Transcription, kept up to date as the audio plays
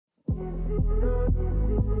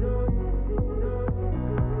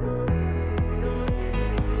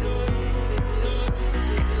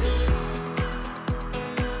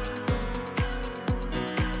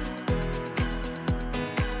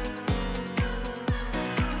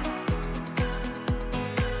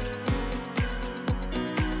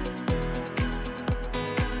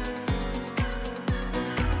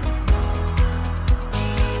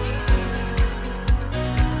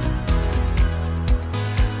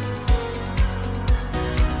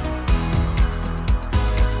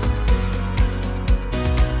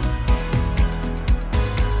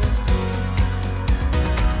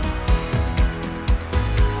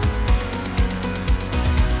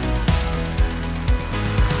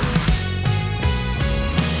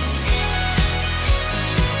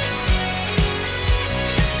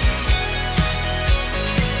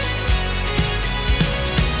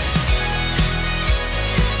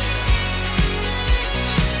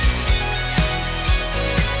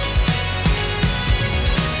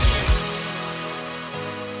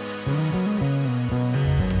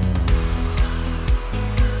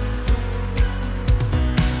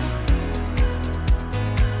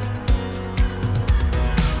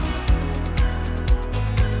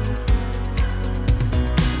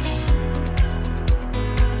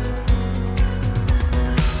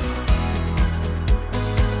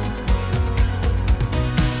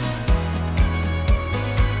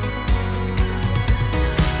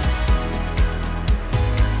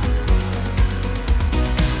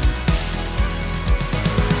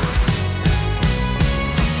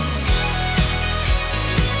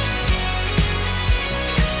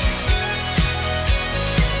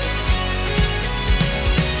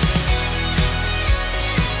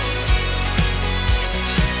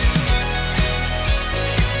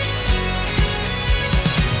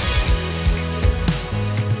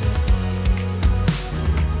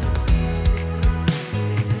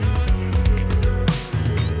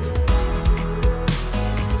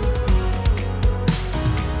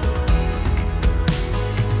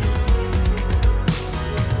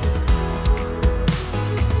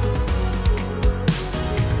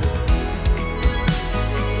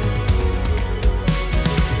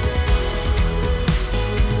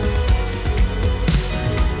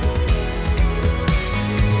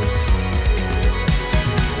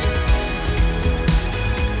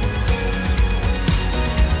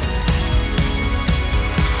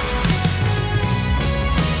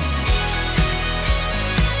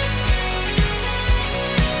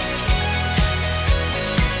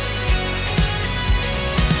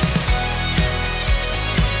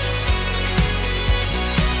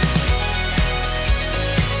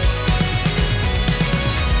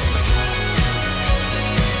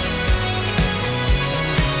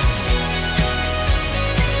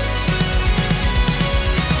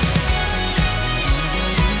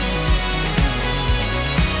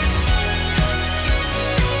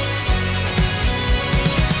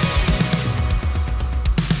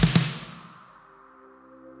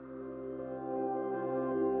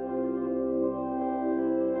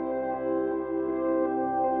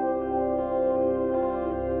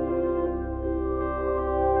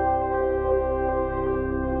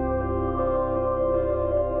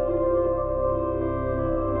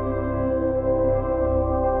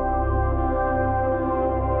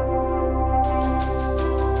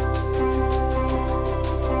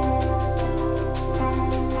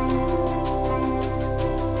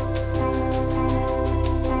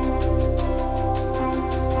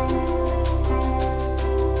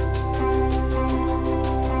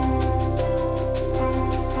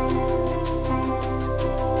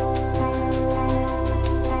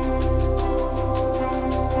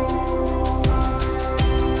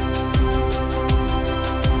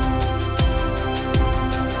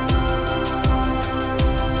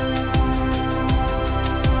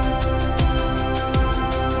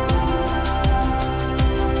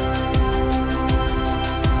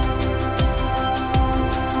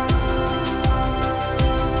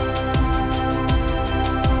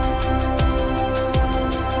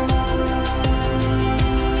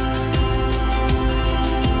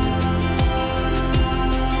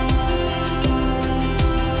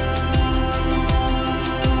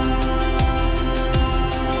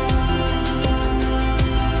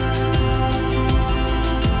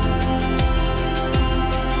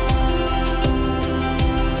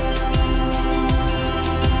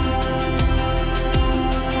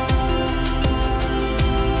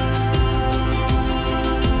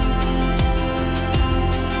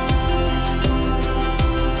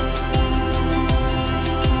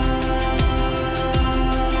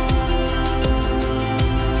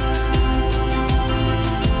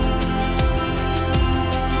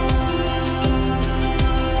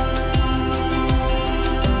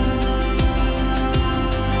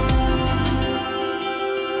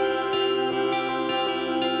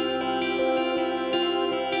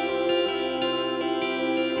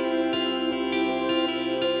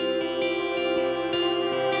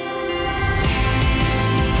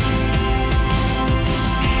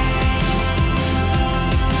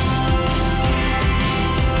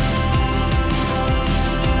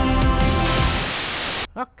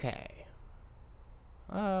Okay.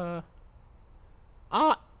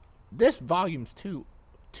 This volume's too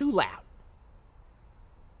loud.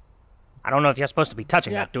 I don't know if you're supposed to be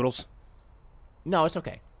touching that, Doodles. No, it's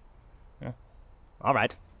okay. Yeah. All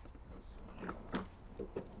right.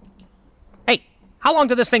 Hey, how long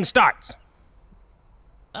till this thing starts?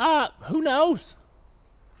 Who knows?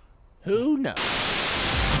 Who knows?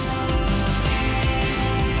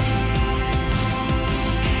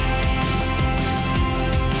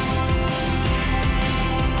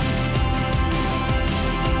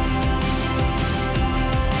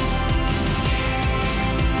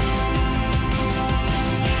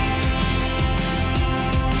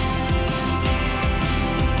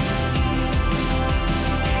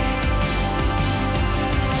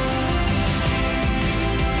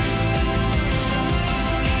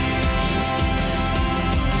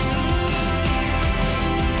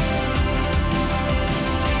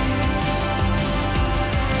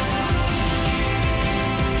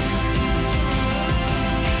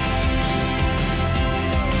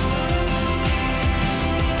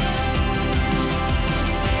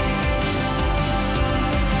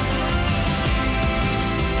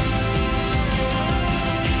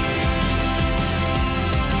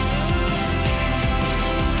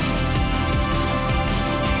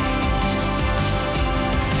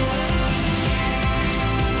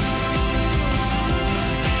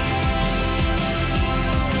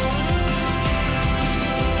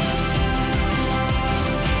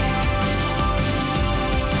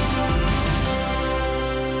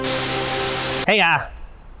 Hey,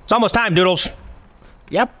 it's almost time, Doodles.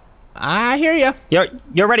 Yep, I hear you.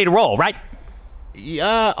 You're ready to roll, right?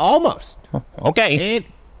 Almost. Okay.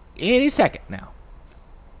 Any second now.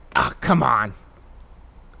 Ah, come on.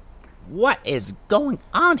 What is going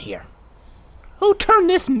on here? Who turned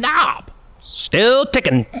this knob? Still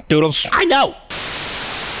ticking, Doodles. I know.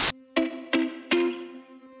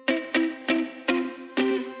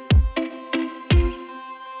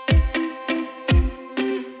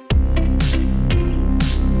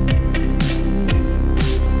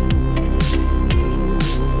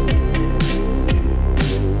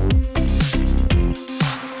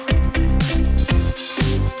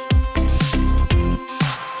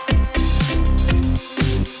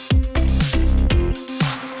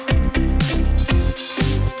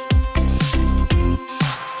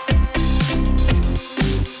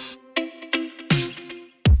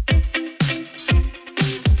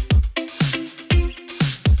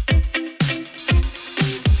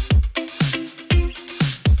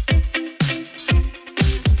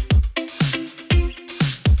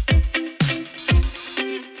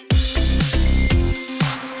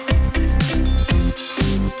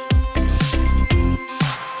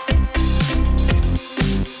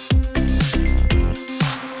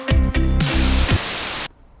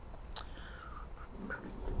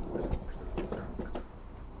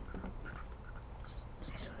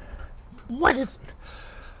 What is...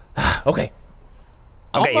 Okay.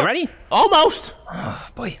 Okay, you ready? Almost. Oh,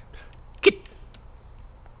 boy.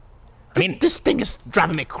 This thing is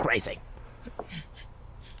driving me crazy.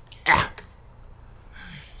 I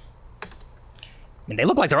mean, they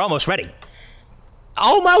look like they're almost ready.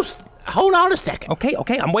 Almost. Hold on a second. Okay,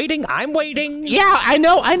 I'm waiting. Yeah, I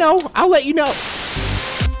know. I'll let you know.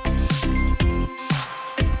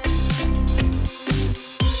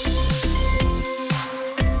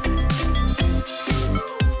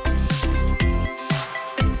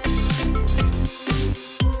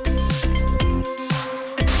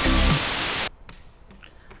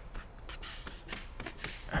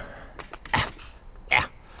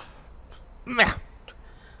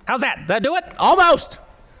 How's that? Did that do it? Almost.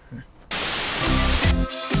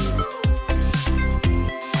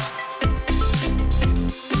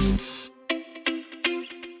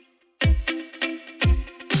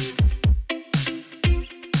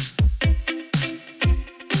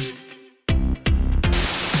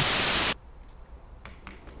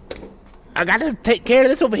 I gotta take care of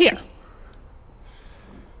this over here.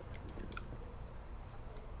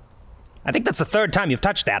 I think that's the third time you've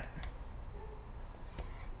touched that.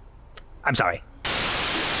 I'm sorry.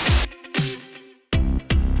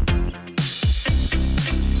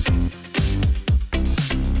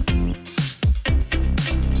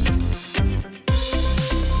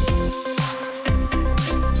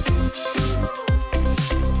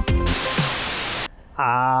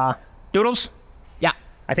 Doodles? Yeah.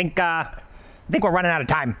 I think we're running out of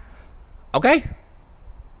time. Okay.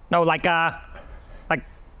 No, like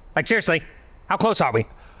seriously, how close are we?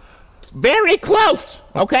 Very close.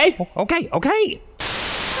 Okay. Okay.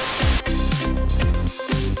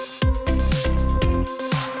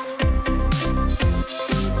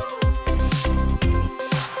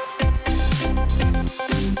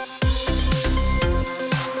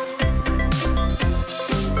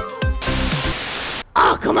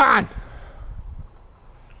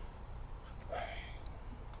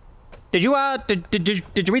 Did you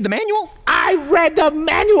read the manual? I read the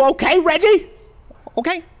manual, okay, Reggie?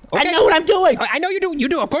 Okay. I know what I'm doing. I know you do. You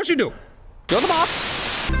do. Of course you do. You're the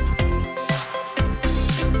boss.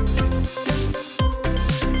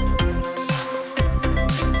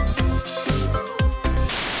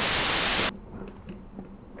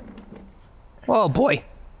 Oh boy.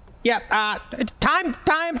 Yeah. Time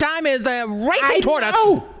is racing toward us.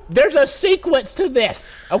 There's a sequence to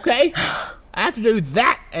this, okay? I have to do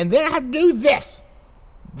that, and then I have to do this.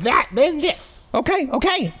 That, then this. Okay.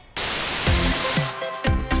 Okay.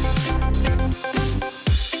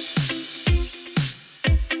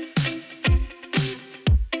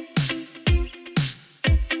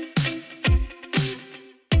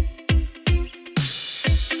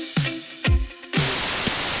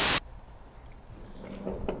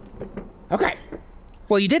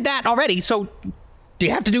 Well, you did that already, so do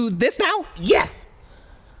you have to do this now? Yes.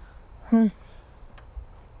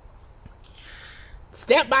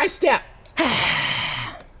 Step by step.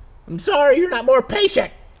 I'm sorry you're not more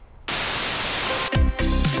patient.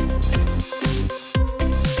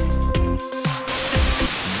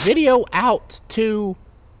 Video out to...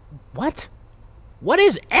 What? What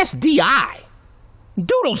is SDI?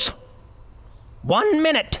 Doodles. 1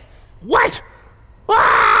 minute. What?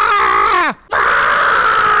 Ah! Ah!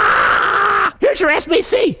 Here's your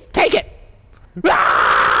SBC. Take it. Ah!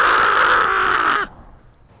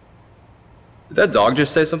 Did that dog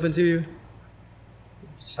just say something to you?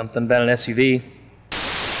 Something about an SUV.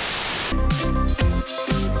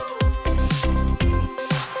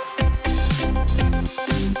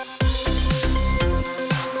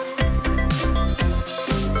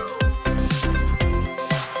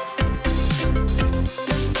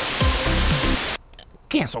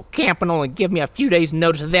 Cancel camp and only give me a few days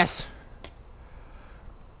notice of this.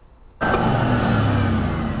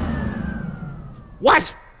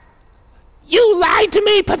 What? You lied to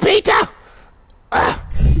me, Pepita! Oh.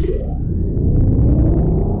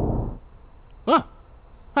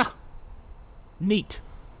 Huh. Neat.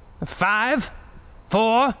 5,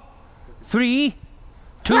 4, 3,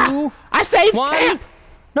 2, I saved 1. camp!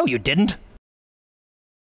 No, you didn't.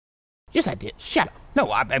 Yes, I did. Shut up.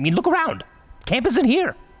 No, I mean, look around. Camp isn't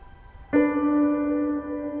here.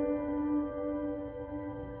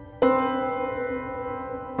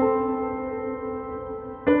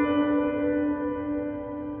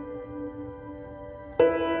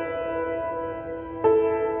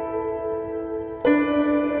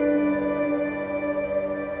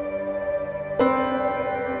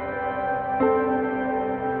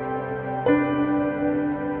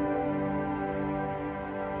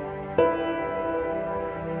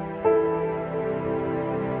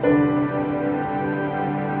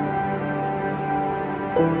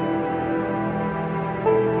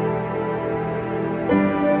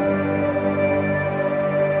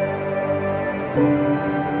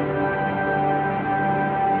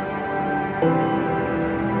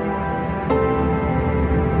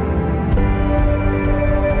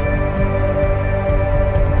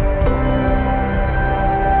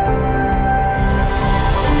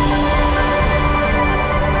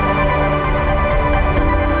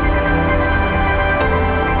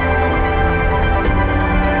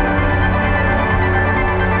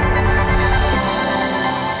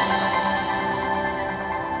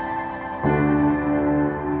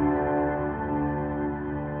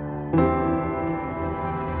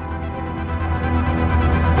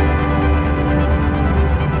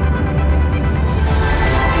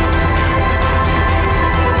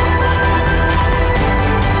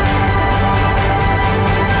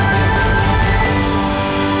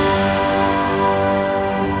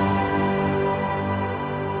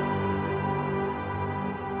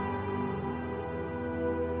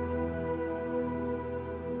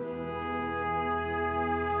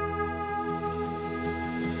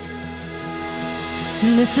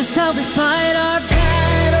 This is how we fight our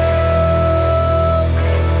battle.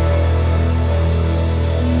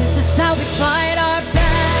 This is how we fight our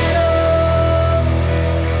battle.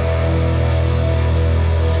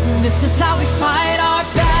 This is how we fight our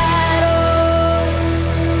battle.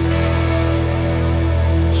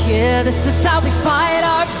 Yeah, this is how we fight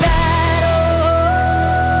our battle.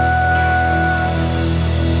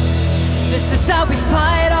 This is how we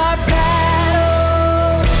fight our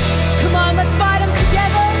battle. Come on, let's fight them together.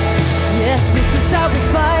 Yes, this is how we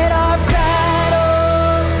fight our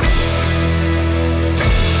battle.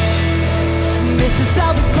 This is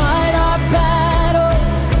how we fight our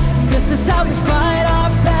battles. This is how we fight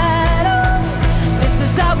our battles. This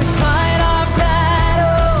is how we fight our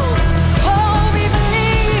battles. Oh, we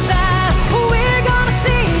believe that we're gonna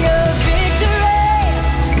see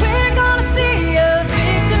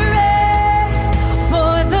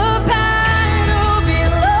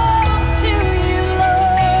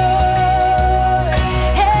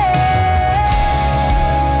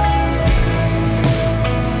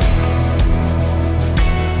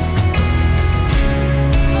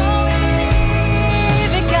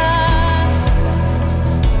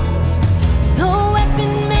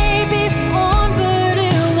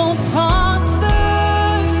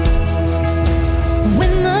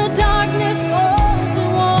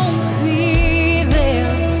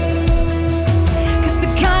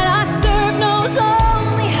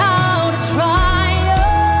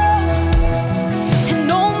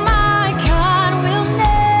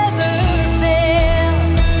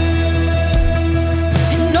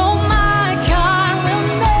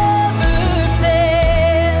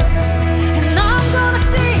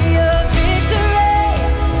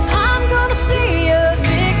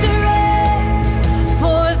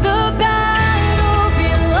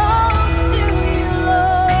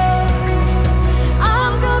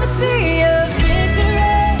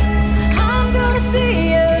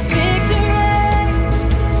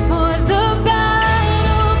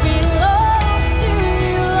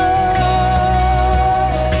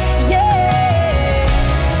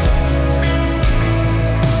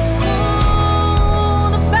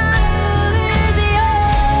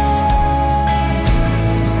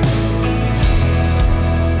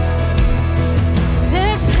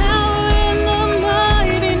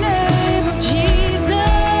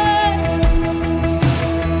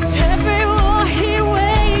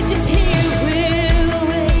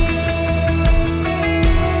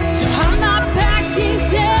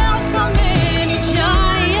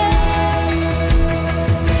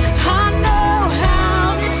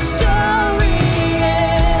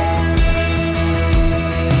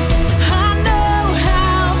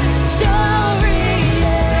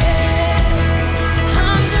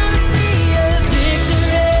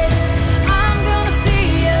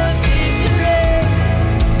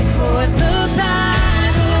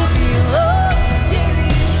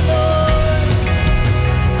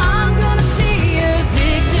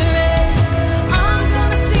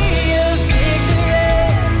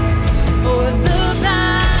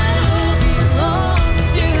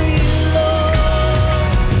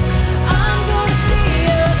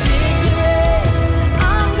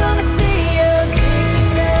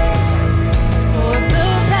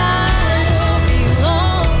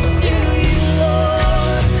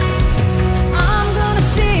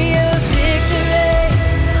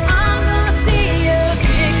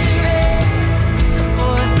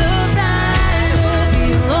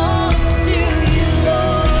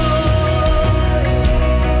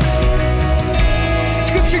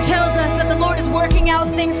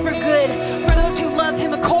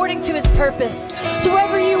purpose. So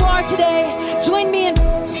wherever you are today, join me in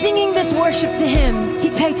singing this worship to Him. He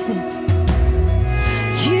takes it.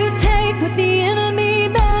 You take what the enemy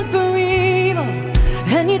meant for evil,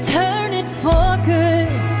 and you turn it for good.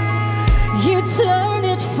 You turn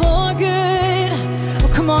it for good.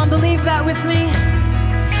 Oh, come on, believe that with me.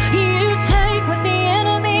 You take what the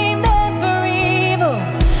enemy meant for evil,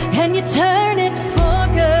 and you turn it for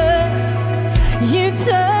good. You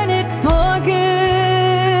turn it for good.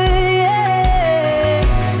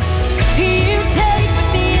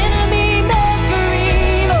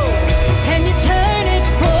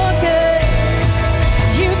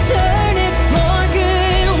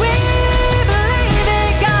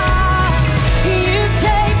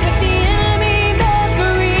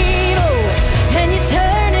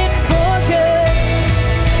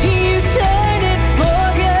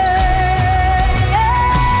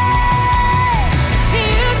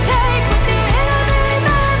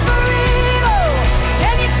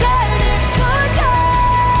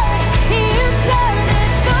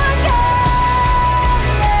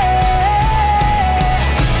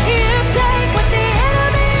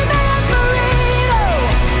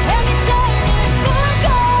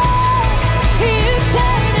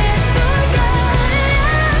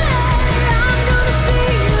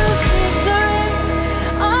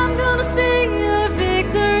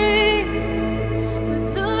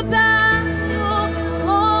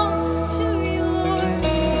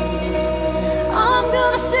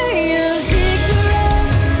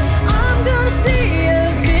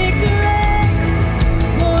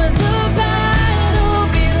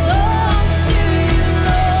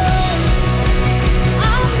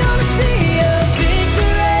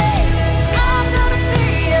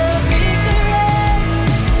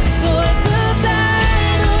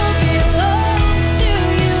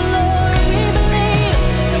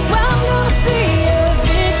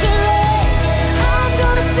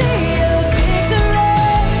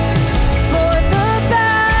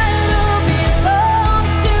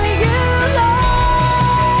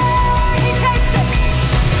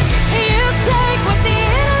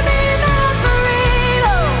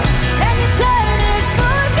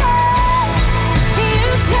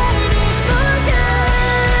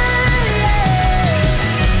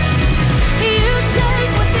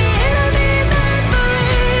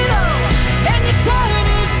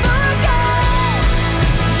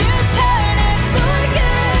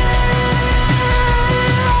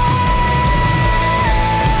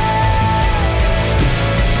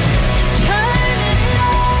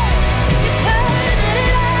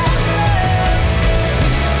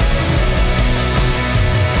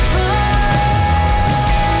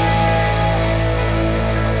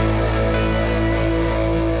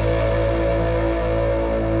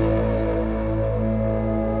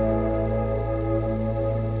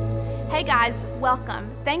 Hey guys,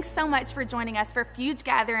 welcome. Thanks so much for joining us for FUGE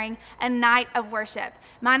Gathering and Night of Worship.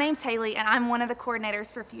 My name's Haley and I'm one of the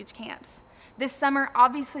coordinators for FUGE Camps. This summer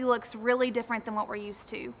obviously looks really different than what we're used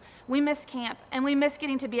to. We miss camp and we miss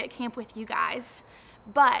getting to be at camp with you guys.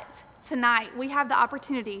 But tonight we have the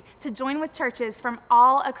opportunity to join with churches from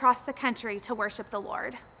all across the country to worship the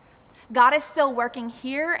Lord. God is still working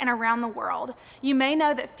here and around the world. You may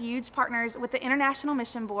know that FUGE partners with the International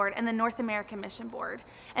Mission Board and the North American Mission Board.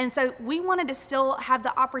 And so we wanted to still have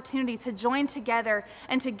the opportunity to join together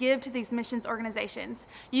and to give to these missions organizations.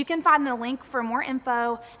 You can find the link for more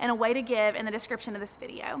info and a way to give in the description of this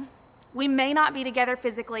video. We may not be together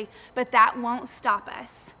physically, but that won't stop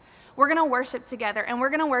us. We're gonna worship together and we're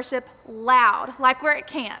gonna worship loud, like we're at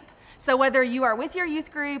camp. So whether you are with your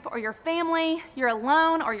youth group or your family, you're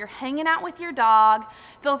alone or you're hanging out with your dog,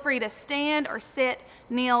 feel free to stand or sit,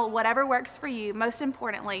 kneel, whatever works for you. Most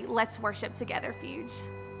importantly, let's worship together, FUGE.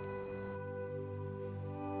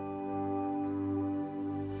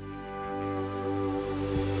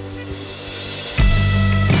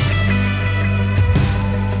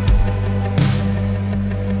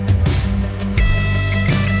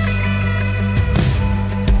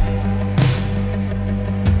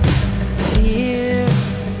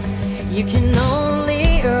 You can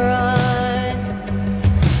only run.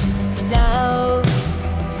 Doubt,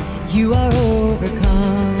 you are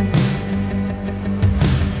overcome.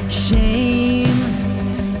 Shame,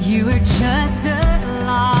 you are just a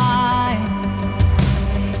lie.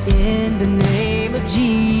 In the name of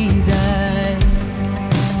Jesus.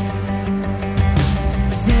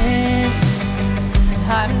 Sin,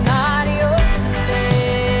 I'm not your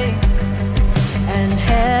slave. And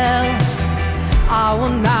hell, I will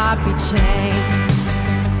not be chained.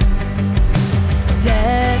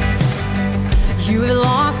 Death, you have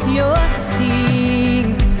lost your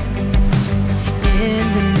sting. In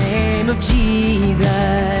the name of Jesus.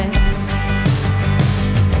 Jesus.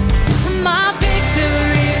 My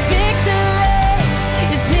victory, victory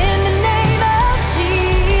is in the name of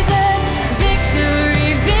Jesus. Victory,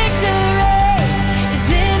 victory is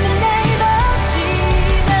in the name of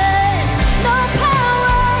Jesus. No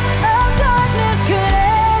power of darkness could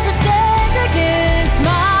ever stand against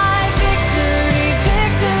my victory,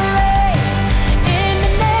 victory in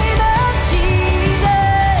the name of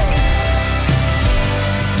Jesus.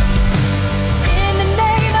 In the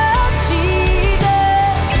name of Jesus.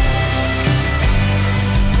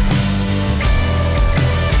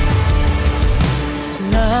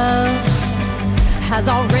 Love has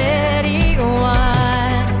already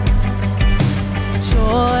won.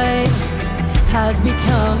 Joy has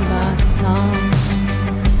become my song.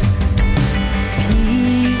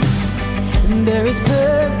 Peace, there is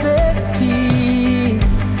perfect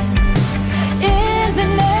peace in the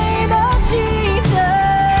name of Jesus.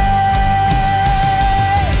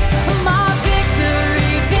 My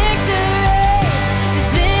victory, victory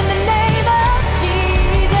is in the name of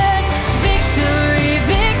Jesus. Victory,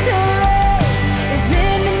 victory is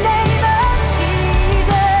in the name of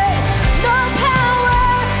Jesus. No power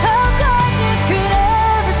of darkness could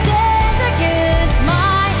ever stand against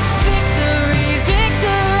my victory,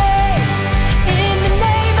 victory in the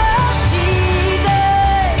name of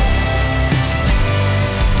Jesus.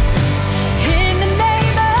 In the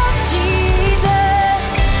name of Jesus.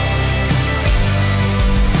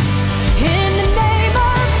 In the name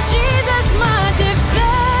of Jesus, my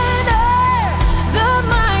defender, the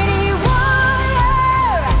mighty warrior.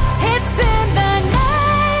 It's in the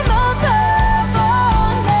name above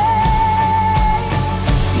all names.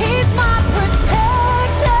 He's my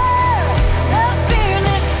protector, the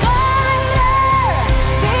fearless fighter.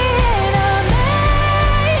 The enemy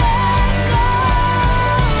has no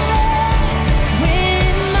right.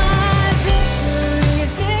 Win my victory,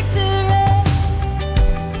 victory.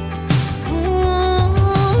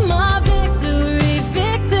 My victory,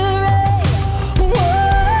 victory. Whoa,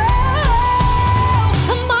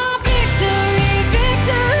 my victory,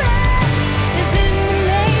 victory is in the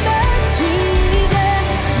name of Jesus.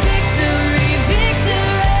 Victory,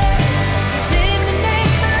 victory is in the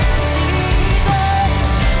name of Jesus.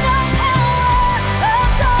 No power of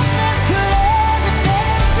darkness could ever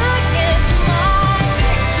stand against my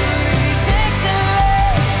victory, victory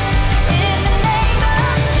in the name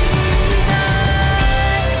of Jesus.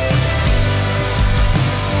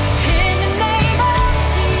 In the name of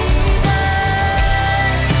Jesus.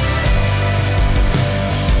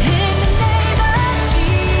 In the name of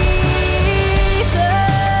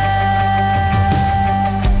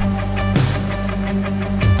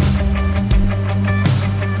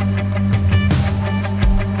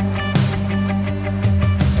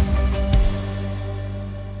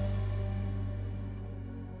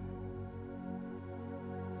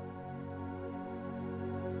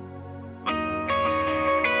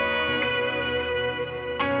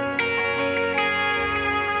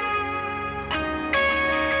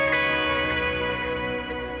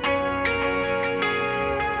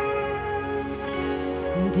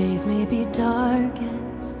Days may be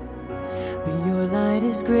darkest, but your light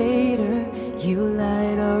is greater. You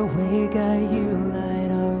light our way, God, you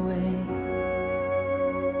light our way.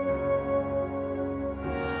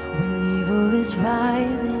 When evil is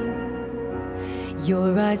rising,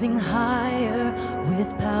 you're rising higher with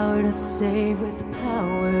power to save, with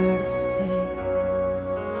power to save.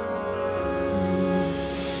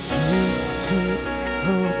 You keep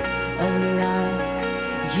hope alive.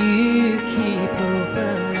 You keep hope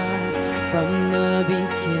alive from the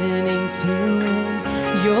beginning to end.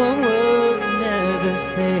 Your word never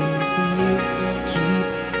fails. You keep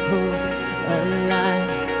hope alive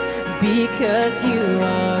because you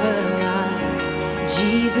are alive.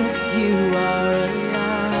 Jesus, you are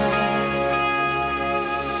alive.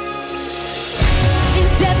 And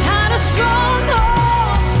death had a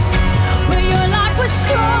stronghold, but your life was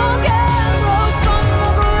stronger. Rose from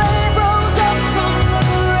the grave, rose up from the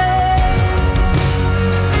grave.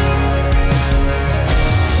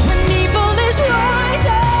 When evil is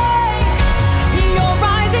rising, you're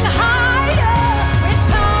rising higher with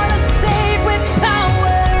power to save, with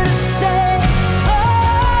power to save. Oh,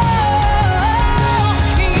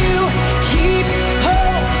 you keep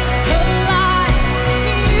hope alive.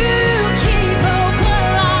 You keep hope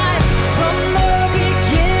alive from the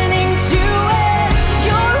beginning to end.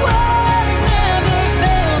 Your word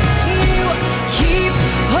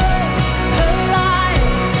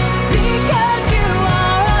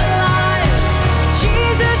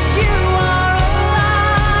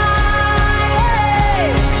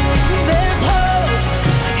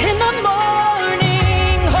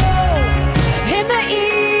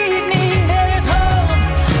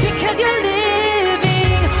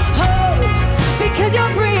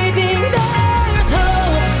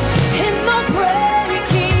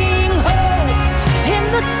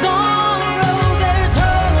sorrow, there's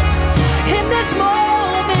hope. In this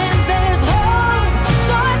moment, there's hope.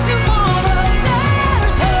 For tomorrow,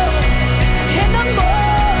 there's hope. In the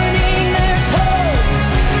morning, there's hope.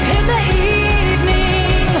 In the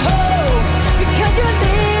evening, hope. Because you're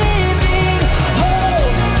living,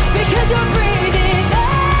 hope. Because you're breathing,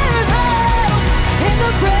 there's hope. In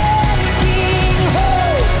the breaking,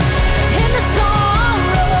 hope. In the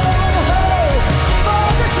sorrow, hope. For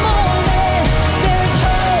this moment, there's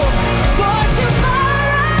hope. For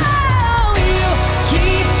tomorrow, you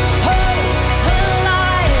keep hope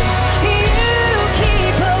alive. You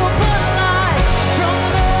keep hope alive. From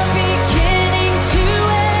the beginning to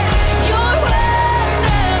end, your word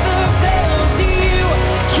never fails. You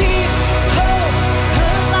keep hope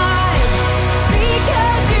alive.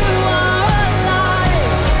 Because you are alive.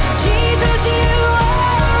 Jesus, you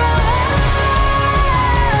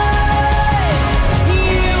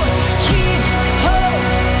are alive.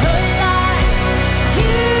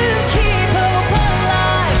 You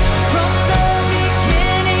keep hope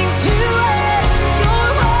alive.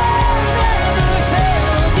 You keep hope alive.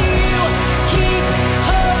 From the beginning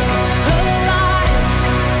to end, your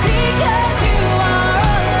word never fails.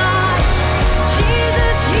 You keep hope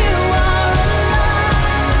alive.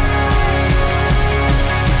 Because you are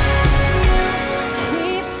alive. Jesus,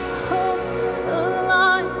 you are alive. Keep hope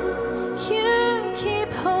alive. You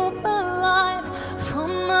keep hope alive. From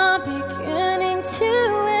the beginning to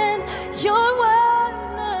end, your word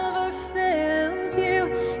never fails. You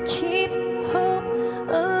keep hope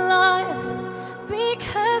alive.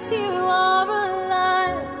 Because you are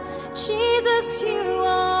alive. Jesus, you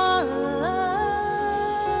are alive.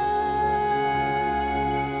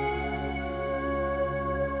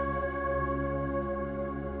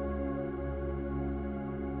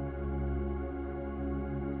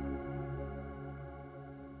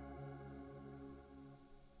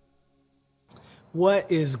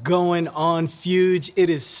 What is going on, Fuge? It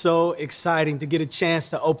is so exciting to get a chance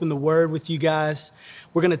to open the Word with you guys.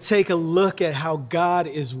 We're going to take a look at how God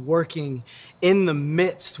is working in the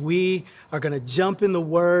midst. We are going to jump in the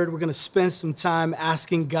Word. We're going to spend some time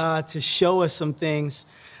asking God to show us some things.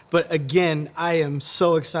 But again, I am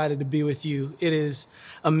so excited to be with you. It is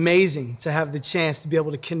amazing to have the chance to be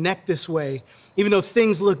able to connect this way, even though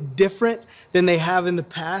things look different than they have in the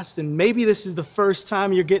past. And maybe this is the first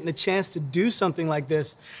time you're getting a chance to do something like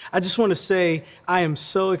this. I just want to say I am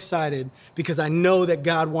so excited because I know that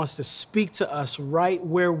God wants to speak to us right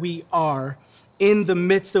where we are in the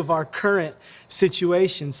midst of our current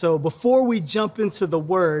situation. So before we jump into the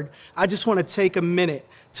Word, I just want to take a minute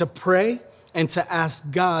to pray and to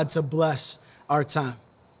ask God to bless our time.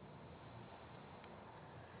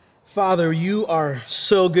 Father, you are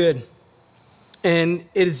so good. And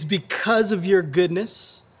it is because of your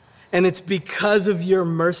goodness and it's because of your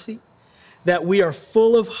mercy that we are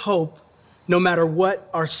full of hope no matter what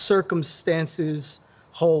our circumstances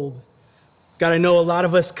hold. God, I know a lot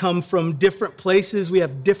of us come from different places. We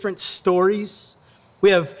have different stories. We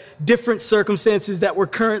have different circumstances that we're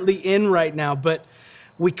currently in right now, but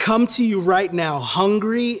we come to you right now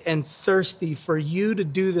hungry and thirsty for you to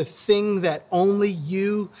do the thing that only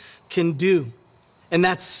you can do. And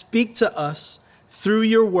that's speak to us through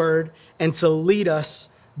your word and to lead us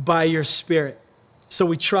by your Spirit. So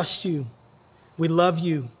we trust you, we love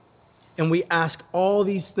you, and we ask all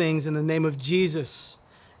these things in the name of Jesus.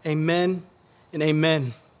 Amen and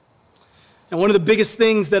amen. And one of the biggest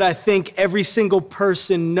things that I think every single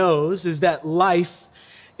person knows is that life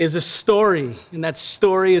is a story, and that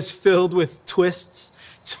story is filled with twists,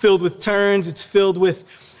 it's filled with turns, it's filled with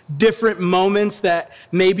different moments that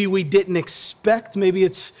maybe we didn't expect. Maybe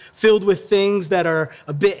it's filled with things that are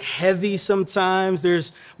a bit heavy sometimes.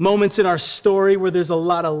 There's moments in our story where there's a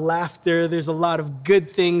lot of laughter, there's a lot of good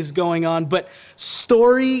things going on, but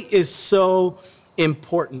story is so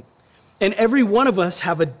important. And every one of us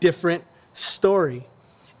have a different story.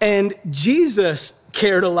 And Jesus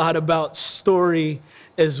cared a lot about story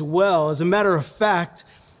as well. As a matter of fact,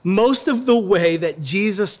 most of the way that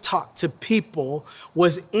Jesus talked to people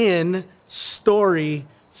was in story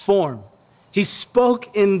form. He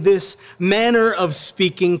spoke in this manner of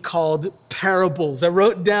speaking called parables. I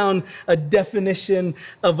wrote down a definition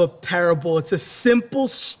of a parable. It's a simple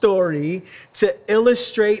story to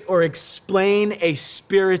illustrate or explain a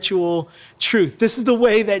spiritual truth. This is the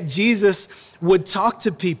way that Jesus would talk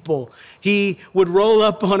to people. He would roll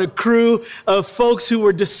up on a crew of folks who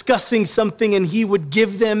were discussing something, and he would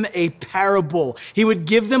give them a parable. He would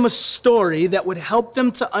give them a story that would help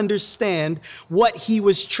them to understand what he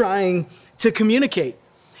was trying to communicate.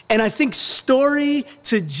 And I think story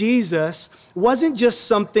to Jesus wasn't just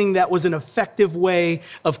something that was an effective way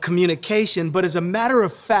of communication, but as a matter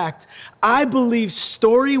of fact, I believe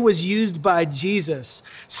story was used by Jesus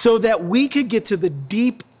so that we could get to the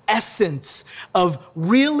deep essence of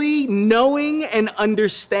really knowing and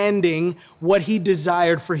understanding what he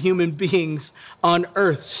desired for human beings on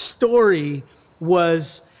earth. Story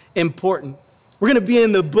was important. We're going to be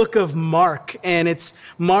in the book of Mark, and it's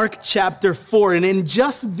Mark chapter 4. And in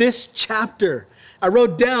just this chapter, I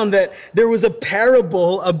wrote down that there was a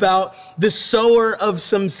parable about the sower of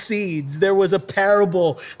some seeds. There was a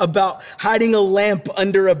parable about hiding a lamp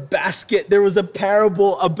under a basket. There was a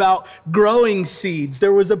parable about growing seeds.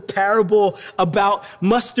 There was a parable about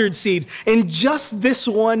mustard seed. In just this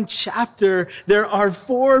one chapter, there are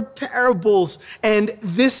 4 parables, and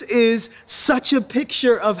this is such a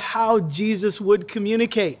picture of how Jesus would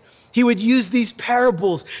communicate. He would use these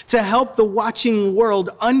parables to help the watching world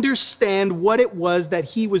understand what it was that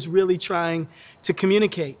he was really trying to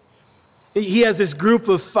communicate. He has this group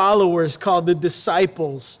of followers called the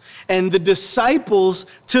disciples, and the disciples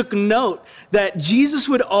took note that Jesus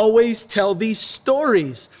would always tell these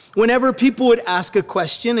stories. Whenever people would ask a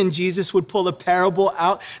question and Jesus would pull a parable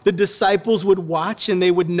out, the disciples would watch and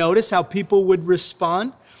they would notice how people would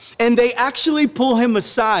respond. And they actually pull him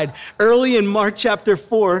aside. Early in Mark chapter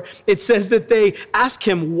 4, it says that they ask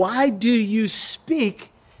him, "Why do you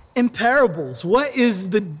speak in parables? What is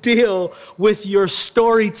the deal with your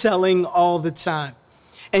storytelling all the time?"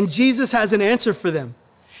 And Jesus has an answer for them.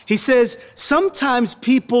 He says, sometimes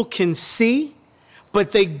people can see,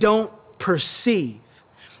 but they don't perceive.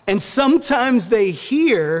 And sometimes they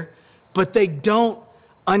hear, but they don't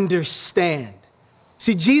understand.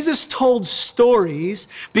 See, Jesus told stories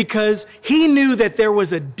because he knew that there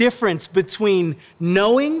was a difference between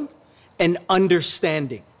knowing and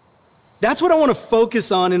understanding. That's what I want to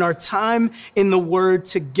focus on in our time in the Word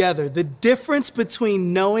together, the difference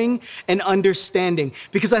between knowing and understanding,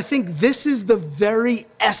 because I think this is the very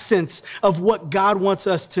essence of what God wants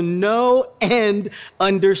us to know and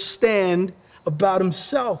understand about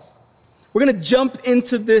himself. We're going to jump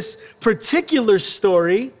into this particular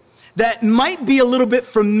story that might be a little bit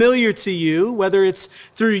familiar to you, whether it's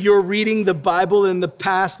through your reading the Bible in the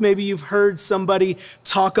past. Maybe you've heard somebody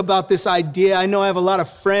talk about this idea. I know I have a lot of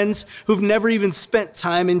friends who've never even spent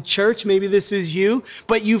time in church. Maybe this is you,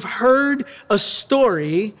 but you've heard a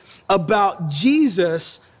story about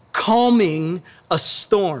Jesus calming a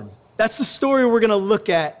storm. That's the story we're going to look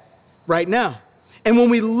at right now. And when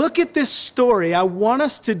we look at this story, I want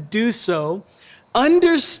us to do so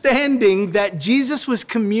understanding that Jesus was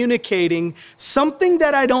communicating something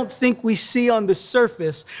that I don't think we see on the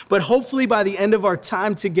surface, but hopefully by the end of our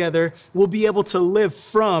time together, we'll be able to live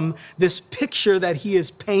from this picture that he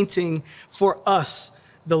is painting for us,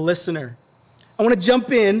 the listener. I want to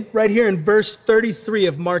jump in right here in verse 33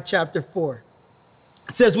 of Mark chapter 4.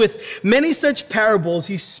 It says, "With many such parables,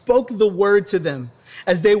 he spoke the word to them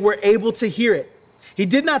as they were able to hear it. He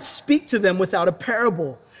did not speak to them without a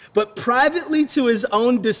parable, but privately to his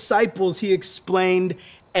own disciples, he explained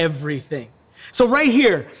everything." So right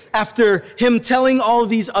here, after him telling all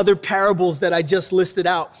these other parables that I just listed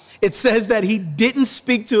out, it says that he didn't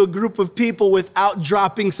speak to a group of people without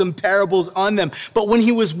dropping some parables on them. But when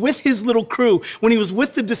he was with his little crew, when he was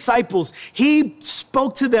with the disciples, he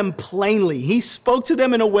spoke to them plainly. He spoke to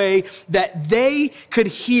them in a way that they could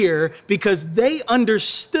hear because they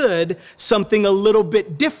understood something a little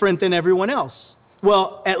bit different than everyone else.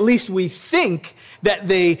 Well, at least we think that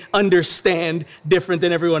they understand different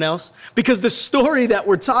than everyone else, because the story that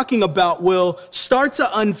we're talking about will start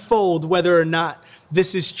to unfold whether or not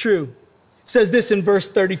this is true. It says this in verse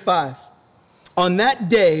 35. "On that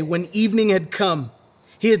day when evening had come,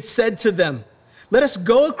 he had said to them, 'Let us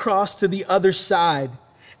go across to the other side.'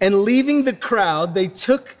 And leaving the crowd, they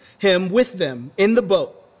took him with them in the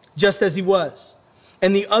boat, just as he was.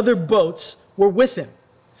 And the other boats were with him."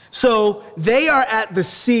 So they are at the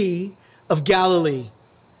Sea of Galilee.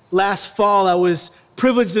 Last fall, I was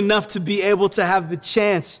privileged enough to be able to have the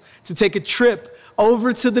chance to take a trip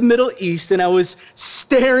over to the Middle East, and I was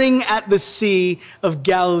staring at the Sea of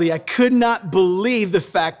Galilee. I could not believe the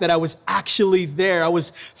fact that I was actually there. I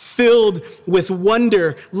was filled with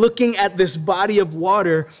wonder looking at this body of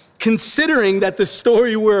water, considering that the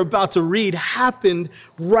story we're about to read happened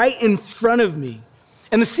right in front of me.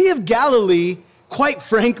 And the Sea of Galilee, quite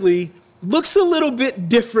frankly, looks a little bit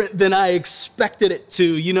different than I expected it to.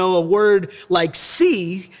 You know, a word like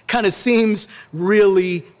sea kind of seems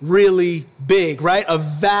really, really big, right? A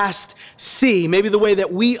vast sea. Maybe the way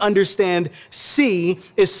that we understand sea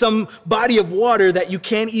is some body of water that you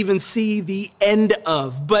can't even see the end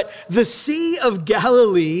of. But the Sea of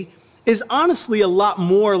Galilee is honestly a lot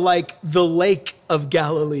more like the Lake of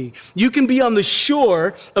Galilee. You can be on the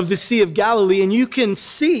shore of the Sea of Galilee and you can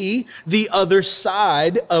see the other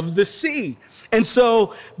side of the sea. And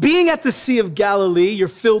so being at the Sea of Galilee, you're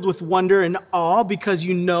filled with wonder and awe because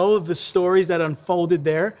you know of the stories that unfolded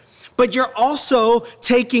there. But you're also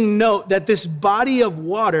taking note that this body of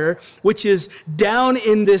water, which is down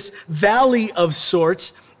in this valley of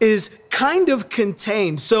sorts, is kind of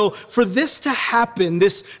contained. So for this to happen,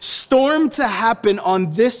 this storm to happen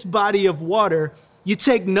on this body of water, you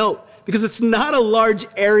take note because it's not a large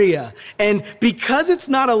area. And because it's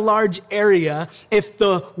not a large area, if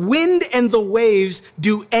the wind and the waves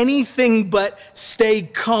do anything but stay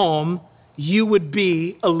calm, you would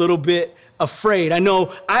be a little bit afraid. I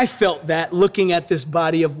know I felt that looking at this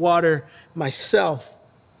body of water myself.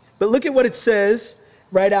 But look at what it says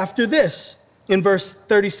right after this. In verse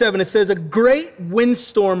 37, it says, a great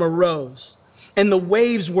windstorm arose, and the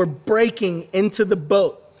waves were breaking into the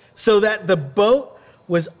boat, so that the boat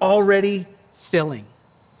was already filling.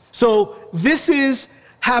 So this is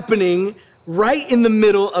happening right in the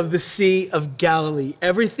middle of the Sea of Galilee.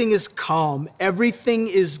 Everything is calm. Everything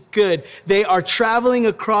is good. They are traveling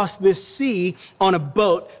across this sea on a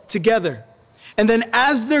boat together. And then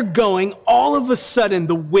as they're going, all of a sudden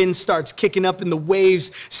the wind starts kicking up and the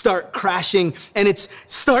waves start crashing and it's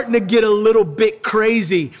starting to get a little bit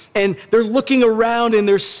crazy. And they're looking around and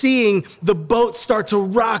they're seeing the boat start to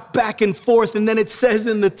rock back and forth. And then it says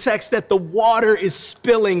in the text that the water is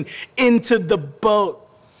spilling into the boat.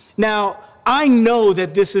 Now, I know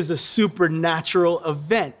that this is a supernatural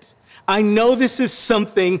event. I know this is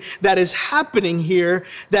something that is happening here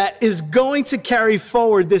that is going to carry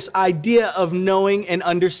forward this idea of knowing and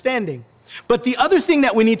understanding. But the other thing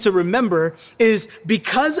that we need to remember is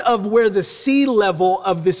because of where the sea level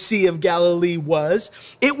of the Sea of Galilee was,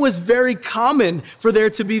 it was very common for there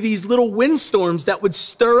to be these little windstorms that would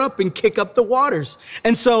stir up and kick up the waters.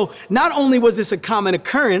 And so not only was this a common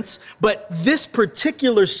occurrence, but this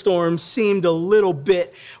particular storm seemed a little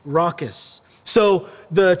bit raucous. So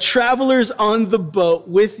the travelers on the boat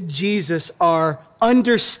with Jesus are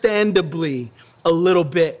understandably a little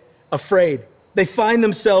bit afraid. They find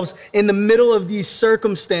themselves in the middle of these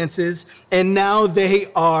circumstances, and now they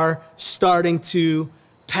are starting to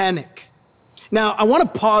panic. Now, I want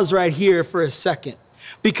to pause right here for a second,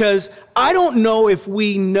 because I don't know if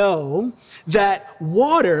we know that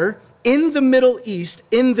water in the Middle East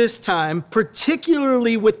in this time,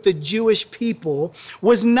 particularly with the Jewish people,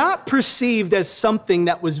 was not perceived as something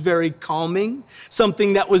that was very calming,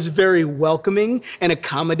 something that was very welcoming and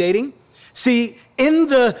accommodating. See, in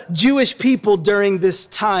the Jewish people during this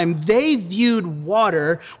time, they viewed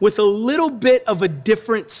water with a little bit of a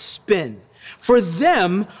different spin. For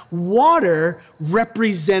them, water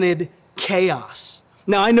represented chaos.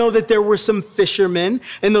 Now, I know that there were some fishermen,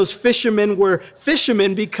 and those fishermen were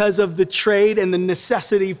fishermen because of the trade and the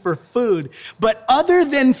necessity for food. But other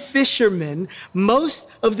than fishermen, most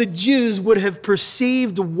of the Jews would have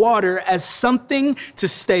perceived water as something to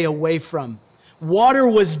stay away from. Water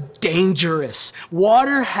was dangerous.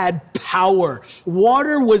 Water had power.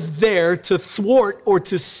 Water was there to thwart or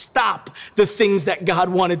to stop the things that God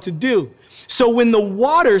wanted to do. So when the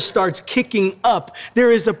water starts kicking up,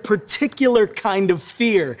 there is a particular kind of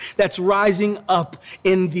fear that's rising up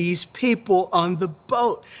in these people on the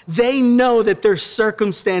boat. They know that their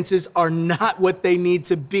circumstances are not what they need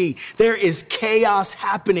to be. There is chaos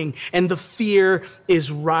happening and the fear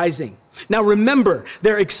is rising. Now remember,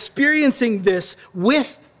 they're experiencing this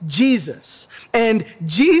with Jesus. And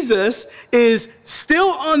Jesus is still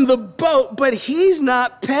on the boat, but he's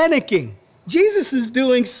not panicking. Jesus is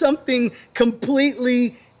doing something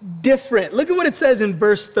completely different. Look at what it says in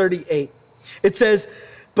verse 38. It says,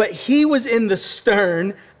 but he was in the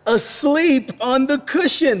stern, asleep on the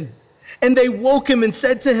cushion. And they woke him and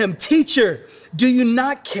said to him, "Teacher, do you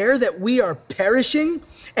not care that we are perishing?"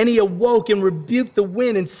 And he awoke and rebuked the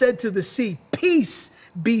wind and said to the sea, "Peace,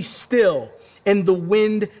 be still." And the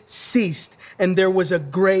wind ceased, and there was a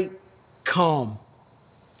great calm.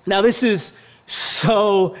 Now, this is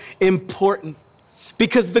so important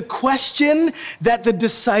because the question that the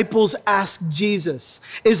disciples asked Jesus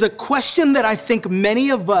is a question that I think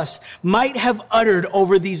many of us might have uttered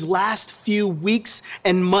over these last few weeks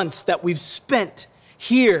and months that we've spent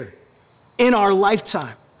here in our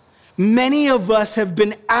lifetime. Many of us have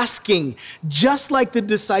been asking, just like the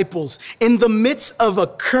disciples, in the midst of a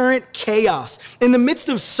current chaos, in the midst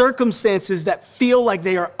of circumstances that feel like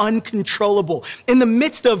they are uncontrollable, in the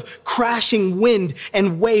midst of crashing wind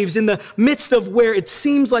and waves, in the midst of where it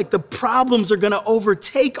seems like the problems are going to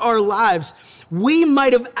overtake our lives, we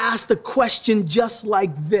might have asked a question just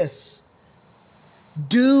like this: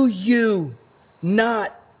 do you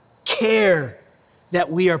not care that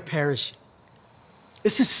we are perishing?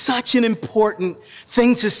 This is such an important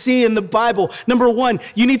thing to see in the Bible. Number one,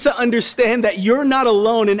 you need to understand that you're not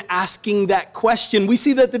alone in asking that question. We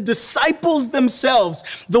see that the disciples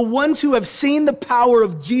themselves, the ones who have seen the power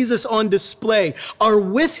of Jesus on display, are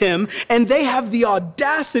with him, and they have the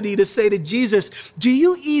audacity to say to Jesus, do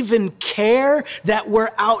you even care that we're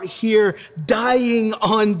out here dying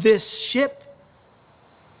on this ship?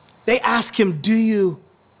 They ask him, do you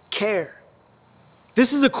care?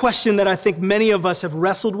 This is a question that I think many of us have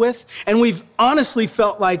wrestled with, and we've honestly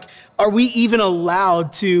felt like, are we even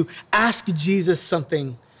allowed to ask Jesus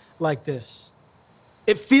something like this?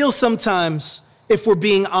 It feels sometimes, if we're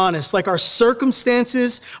being honest, like our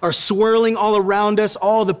circumstances are swirling all around us.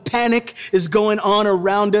 All the panic is going on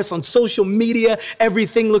around us on social media.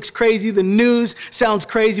 Everything looks crazy. The news sounds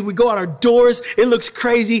crazy. We go out our doors, it looks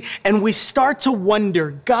crazy, and we start to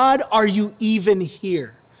wonder, God, are you even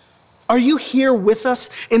here? Are you here with us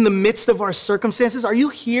in the midst of our circumstances? Are you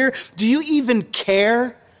here? Do you even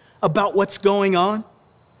care about what's going on?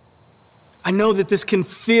 I know that this can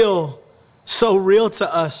feel so real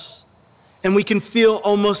to us, and we can feel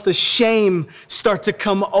almost the shame start to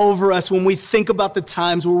come over us when we think about the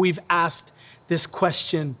times where we've asked this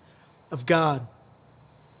question of God.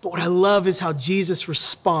 But what I love is how Jesus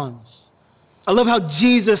responds. I love how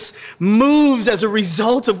Jesus moves as a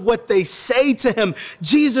result of what they say to him.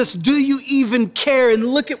 Jesus, do you even care? And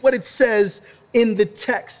look at what it says in the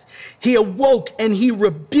text. He awoke and he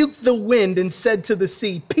rebuked the wind and said to the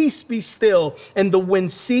sea, peace be still. And the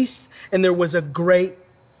wind ceased and there was a great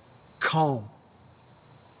calm.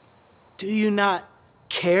 Do you not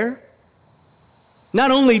care? Not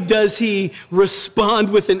only does he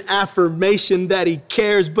respond with an affirmation that he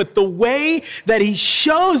cares, but the way that he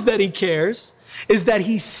shows that he cares is that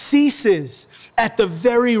he ceases at the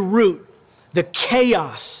very root the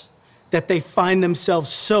chaos that they find themselves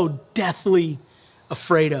so deathly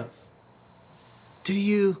afraid of. Do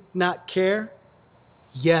you not care?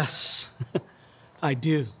 Yes, I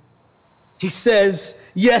do. He says,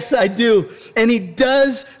 yes, I do. And he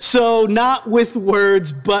does so not with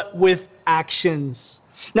words, but with actions.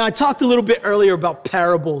 Now, I talked a little bit earlier about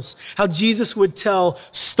parables, how Jesus would tell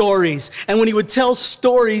stories. And when he would tell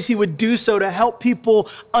stories, he would do so to help people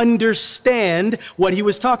understand what he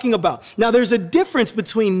was talking about. Now, there's a difference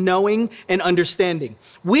between knowing and understanding.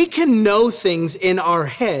 We can know things in our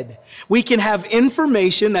head. We can have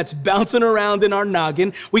information that's bouncing around in our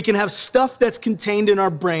noggin. We can have stuff that's contained in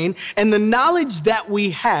our brain. And the knowledge that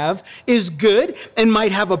we have is good and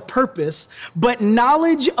might have a purpose, but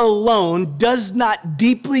knowledge alone does not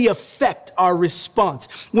deeply affect our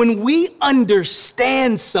response. When we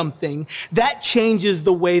understand something, that changes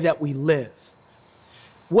the way that we live.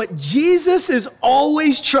 What Jesus is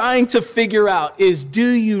always trying to figure out is,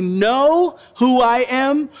 do you know who I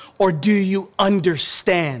am, or do you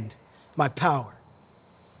understand my power?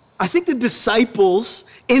 I think the disciples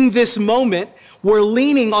in this moment were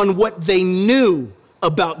leaning on what they knew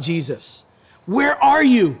about Jesus. Where are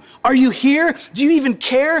you? Are you here? Do you even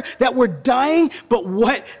care that we're dying? But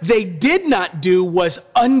what they did not do was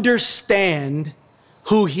understand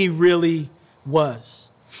who he really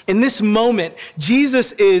was. In this moment,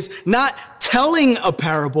 Jesus is not telling a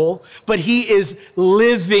parable, but he is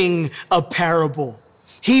living a parable.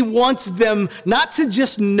 He wants them not to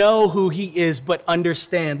just know who he is, but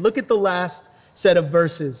understand. Look at the last set of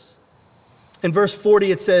verses. In verse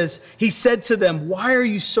 40, it says, he said to them, why are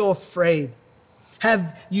you so afraid?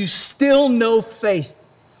 Have you still no faith?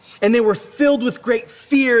 And they were filled with great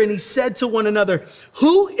fear, and he said to one another,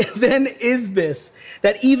 who then is this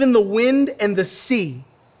that even the wind and the sea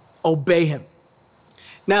obey him?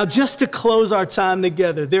 Now, just to close our time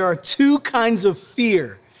together, there are two kinds of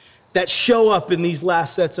fear that show up in these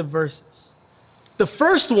last sets of verses. The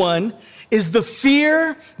first one is the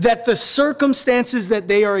fear that the circumstances that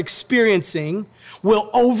they are experiencing will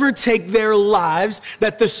overtake their lives,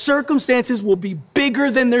 that the circumstances will be bigger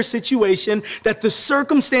than their situation, that the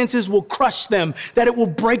circumstances will crush them, that it will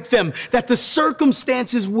break them, that the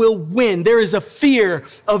circumstances will win. There is a fear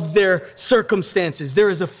of their circumstances. There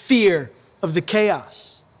is a fear of the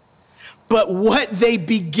chaos. But what they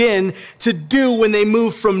begin to do when they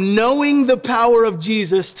move from knowing the power of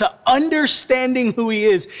Jesus to understanding who he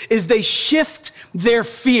is they shift their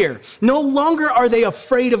fear. No longer are they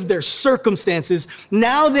afraid of their circumstances.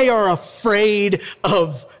 Now they are afraid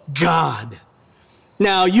of God.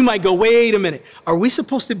 Now, you might go, wait a minute. Are we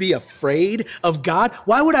supposed to be afraid of God?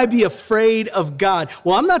 Why would I be afraid of God?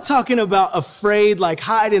 Well, I'm not talking about afraid like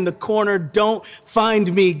hide in the corner, don't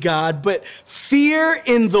find me, God, but fear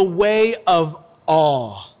in the way of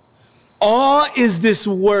awe. Awe is this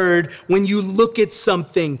word when you look at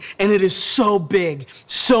something and it is so big,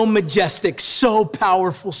 so majestic, so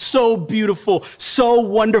powerful, so beautiful, so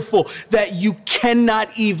wonderful that you cannot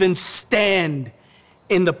even stand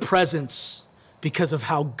in the presence because of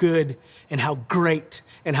how good and how great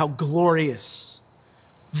and how glorious.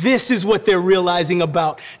 This is what they're realizing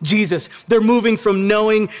about Jesus. They're moving from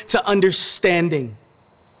knowing to understanding.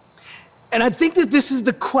 And I think that this is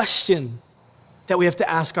the question that we have to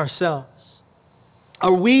ask ourselves.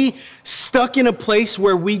 Are we stuck in a place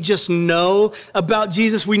where we just know about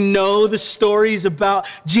Jesus? We know the stories about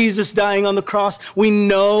Jesus dying on the cross. We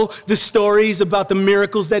know the stories about the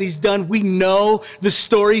miracles that he's done. We know the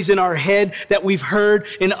stories in our head that we've heard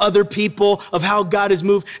in other people of how God has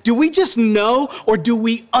moved. Do we just know, or do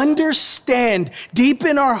we understand deep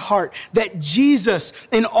in our heart that Jesus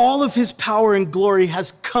in all of his power and glory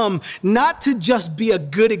has come not to just be a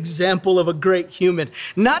good example of a great human,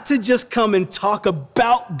 not to just come and talk about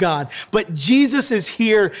God, but Jesus is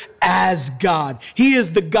here as God. He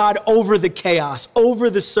is the God over the chaos, over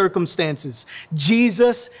the circumstances.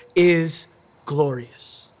 Jesus is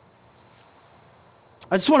glorious.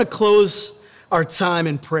 I just want to close our time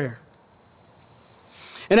in prayer.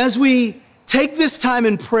 And as we take this time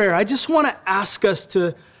in prayer, I just want to ask us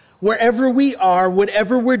to, wherever we are,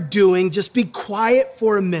 whatever we're doing, just be quiet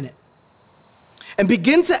for a minute and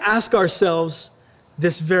begin to ask ourselves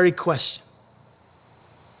this very question.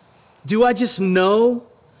 Do I just know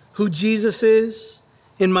who Jesus is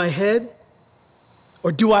in my head?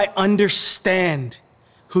 Or do I understand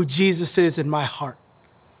who Jesus is in my heart?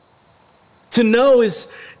 To know is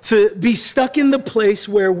to be stuck in the place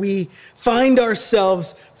where we find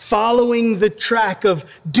ourselves following the track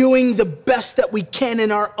of doing the best that we can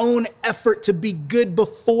in our own effort to be good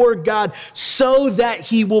before God so that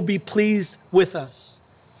he will be pleased with us.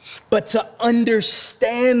 But to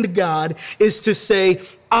understand God is to say,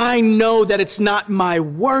 I know that it's not my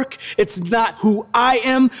work, it's not who I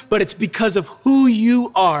am, but it's because of who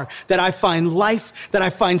you are that I find life, that I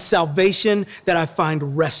find salvation, that I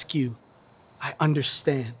find rescue. I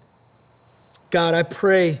understand. God, I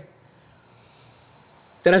pray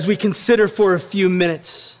that as we consider for a few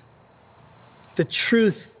minutes the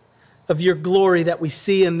truth of your glory that we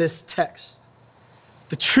see in this text,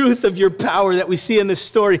 the truth of your power that we see in this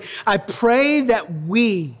story, I pray that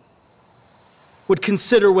we would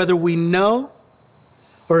consider whether we know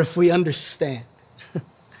or if we understand.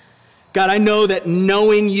 God, I know that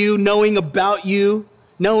knowing you, knowing about you,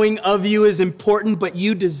 knowing of you is important, but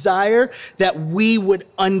you desire that we would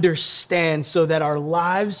understand so that our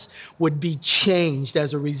lives would be changed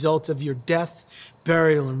as a result of your death,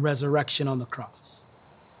 burial, and resurrection on the cross.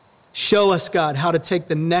 Show us, God, how to take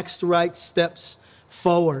the next right steps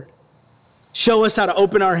forward. Show us how to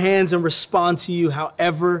open our hands and respond to you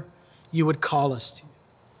however you would call us to.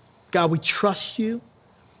 God, we trust you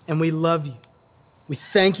and we love you. We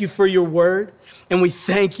thank you for your word, and we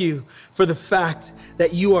thank you for the fact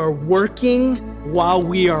that you are working while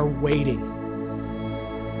we are waiting.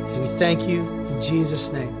 And we thank you in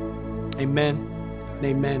Jesus' name. Amen, and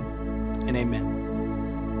amen, and amen.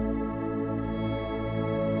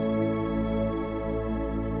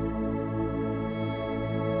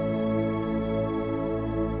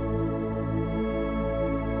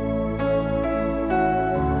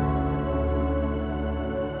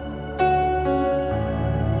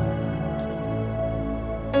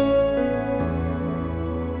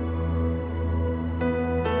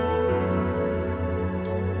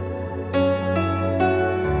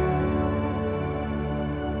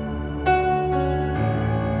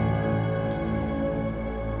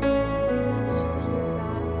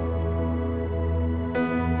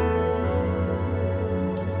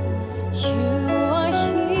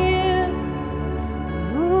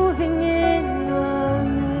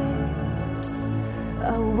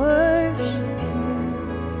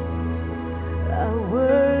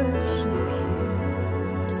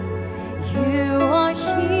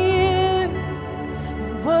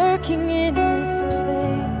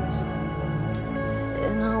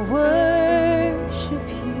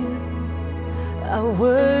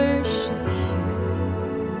 worship you.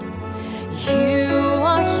 You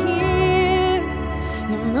are here.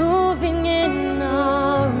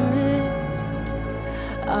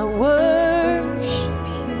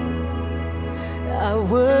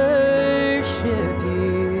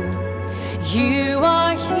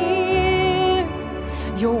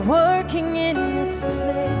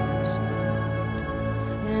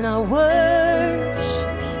 and I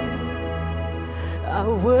worship you. I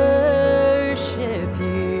worship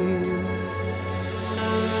you.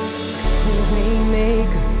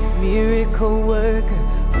 Waymaker, miracle worker,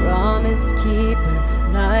 promise keeper,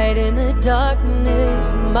 light in the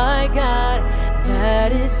darkness, my God,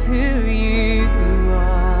 that is who you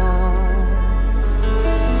are.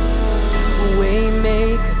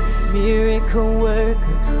 Waymaker, miracle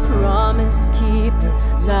worker, promise keeper,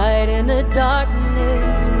 light in the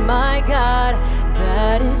darkness, my God,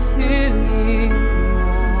 that is who you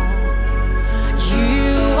are.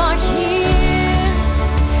 You are here,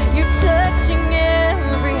 you're touching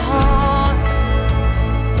every heart.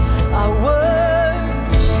 I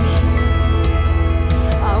worship you,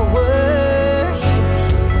 I worship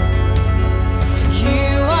you. You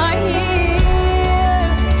are here,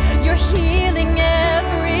 you're healing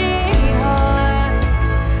every heart.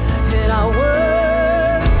 And I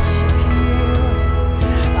worship you,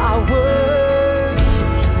 I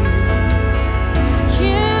worship you.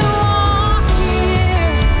 You are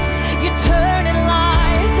here, you're turning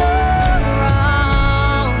lives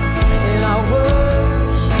around. And I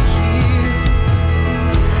worship you,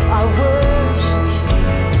 I worship you.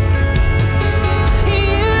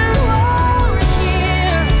 You are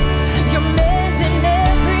here, you're mending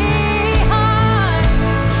every heart.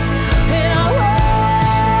 And I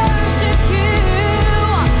worship you,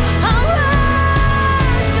 I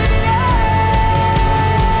worship you.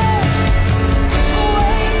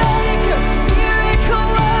 Waymaker, miracle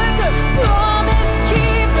worker, promise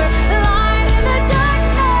keeper, light in the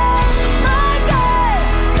darkness, my God,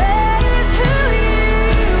 that is who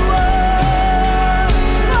you are.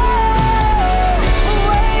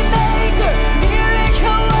 Waymaker,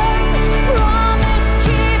 miracle worker, promise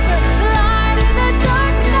keeper, light in the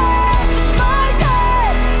darkness, my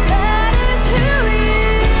God, that is who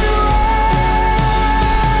you are.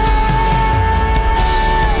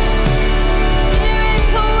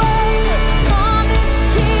 Miracle worker, promise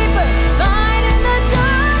keeper, light in the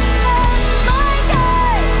darkness, my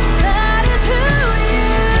God, that is who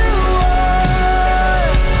you are.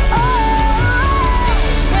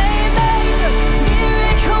 Waymaker,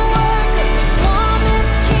 miracle worker,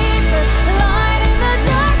 promise keeper, light in the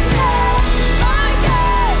darkness, my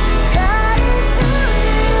God, that is who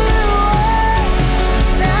you are.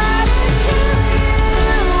 That is who you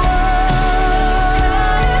are.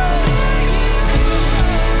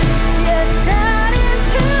 Yes, that is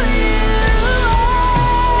who you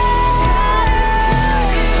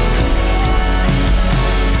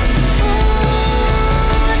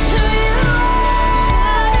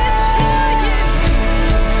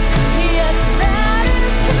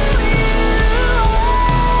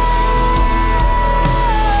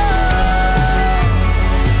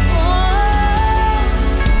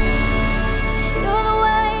You're the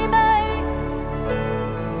way maker,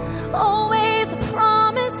 always a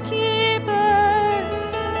promise keeper.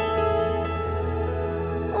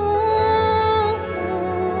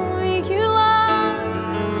 You are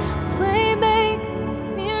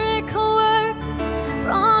waymaker, miracle worker,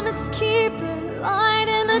 promise keeper, light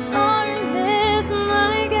in the darkness,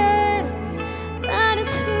 my God, that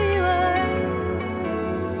is who you are.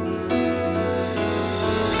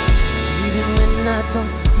 Even when I don't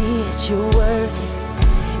see it, you're working.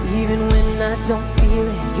 Even when I don't feel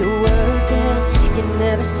it, you're working. You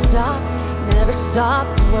never stop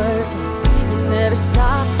working. You never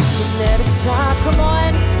stop, come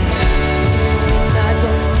on. Even when I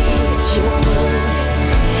don't see it, you're working.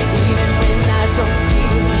 Even when I don't see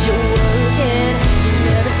it, you're working. You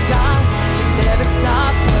never stop working. You never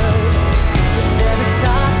stop working.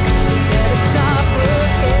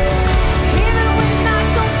 Even when I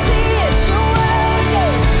don't see it, you're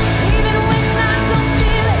working. Even when I don't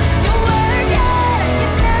feel it, you're working. You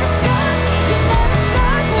never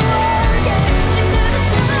stop working. You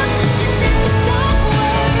never stop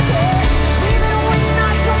working. Even when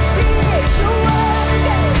I don't see it, you're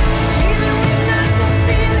working. Even when I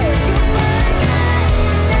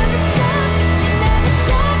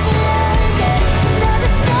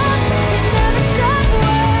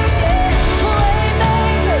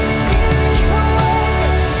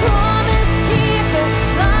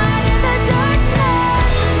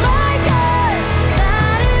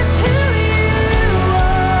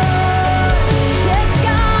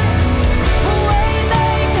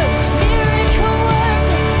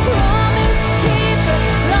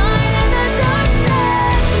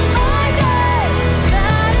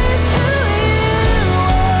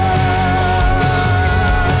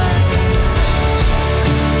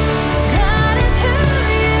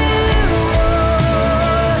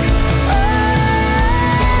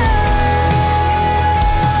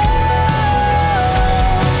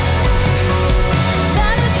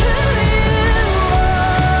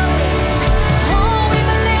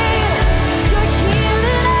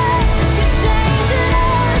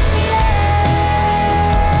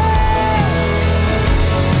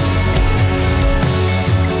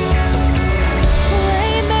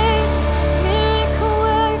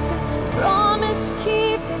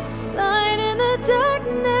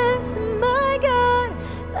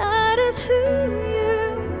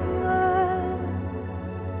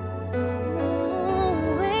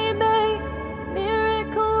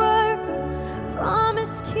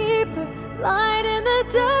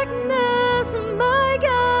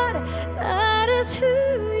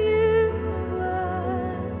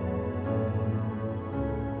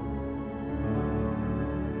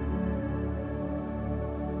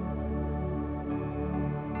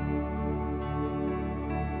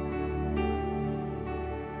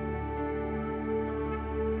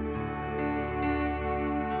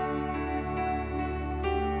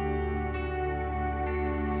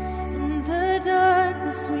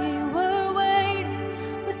as we were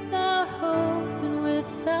waiting, without hope and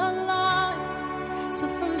without light, till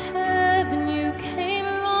from heaven you came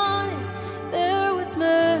running. There was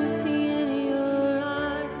mercy in your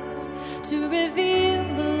eyes to reveal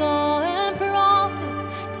the law and prophets.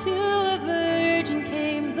 To a virgin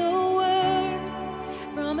came the word,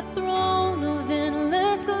 from a throne of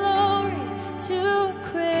endless glory to a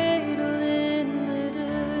cradle in the dirt.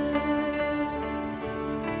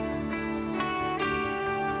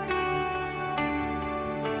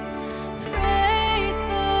 Praise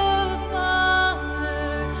the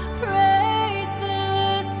Father, praise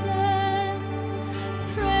the Son,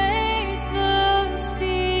 praise the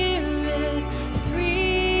Spirit,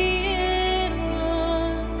 three in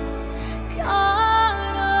one.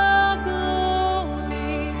 God of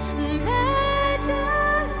glory and majesty,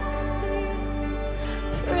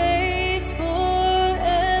 praise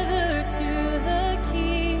forever to the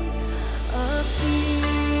King of Kings.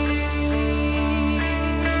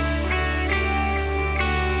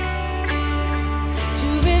 To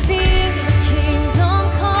reveal the kingdom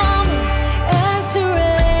coming and to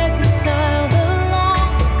reconcile the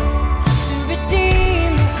lost, to redeem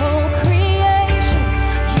the whole creation.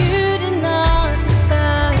 You did not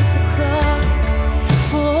despise the cross,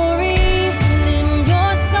 for even in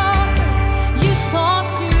your suffering you saw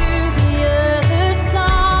to the other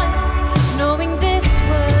side, knowing this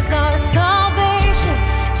was our salvation.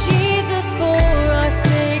 Jesus, for our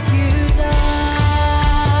sake you died.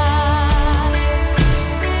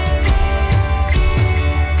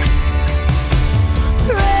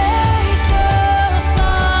 Praise the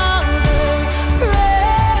Father,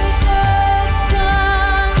 praise the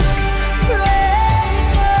Son, praise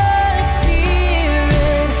the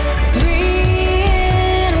Spirit, three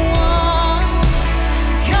in one.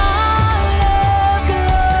 God of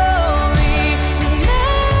glory and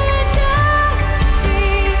majesty,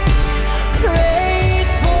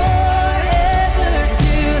 praise forever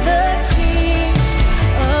to the King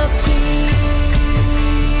of Kings.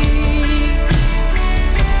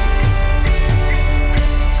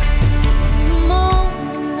 From the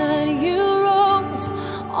moment that you rose,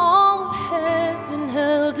 all of heaven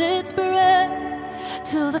held its breath,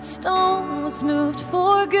 till that stone was moved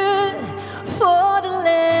for good. For the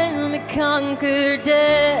Lamb had conquered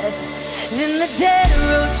death. Then the dead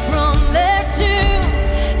rose from their tombs,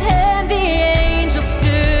 and the angels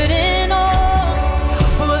stood in awe,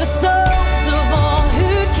 for the souls of all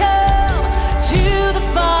who come to the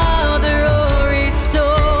Father are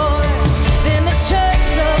restored. Then the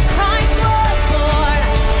church of Christ was born,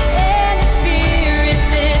 and the Spirit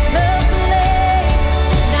lit the flame.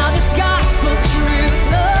 Now this gospel truth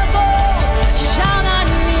of old shall not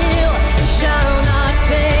kneel and shall not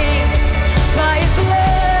fade. By His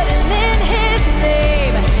blood and in His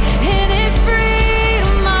name, in His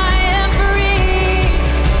freedom I am free.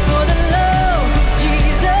 For the love of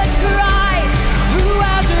Jesus Christ, who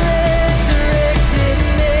has resurrected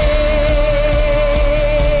me.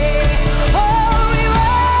 Oh, we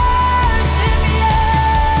worship You.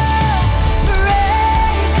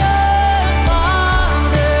 Praise the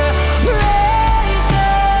Father, praise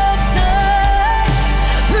the Son,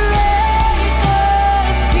 praise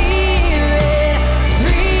the Spirit,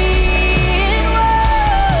 three in one.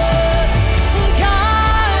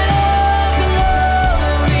 God of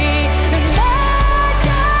glory and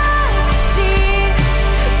majesty,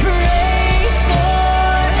 praise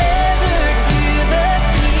forever to the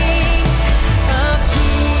King of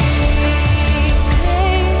Kings.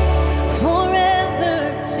 Praise forever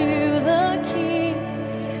to the King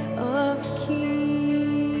of Kings.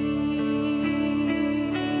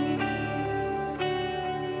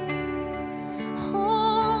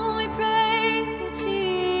 Oh, we praise You,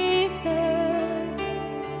 Jesus.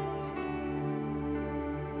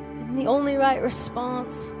 And the only right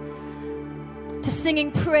response to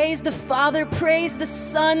singing praise the Father, praise the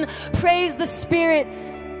Son, praise the Spirit,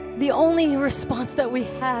 the only response that we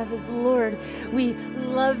have is, Lord, we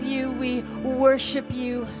love You, we worship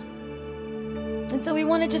You. And so we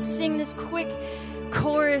want to just sing this quick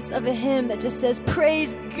chorus of a hymn that just says,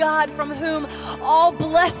 praise God from whom all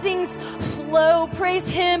blessings flow. Praise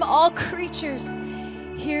Him, all creatures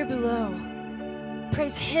here below.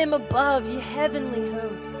 Praise Him above, ye heavenly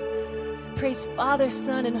hosts. Praise Father,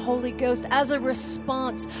 Son, and Holy Ghost as a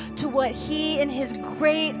response to what He in His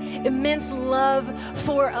great, immense love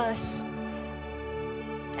for us.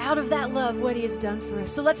 Out of that love, what He has done for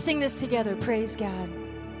us. So let's sing this together. Praise God.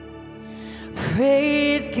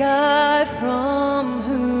 Praise God from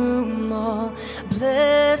whom all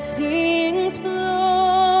blessings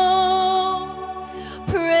flow.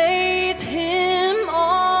 Praise Him,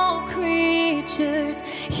 all creatures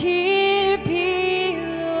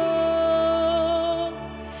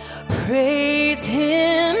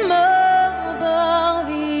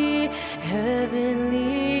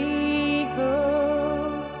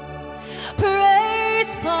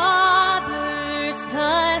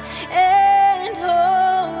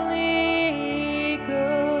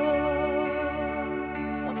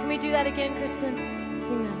do that again, Kristen?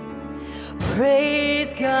 Sing that.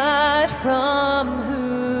 Praise God from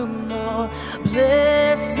whom all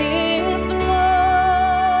blessings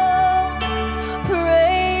flow.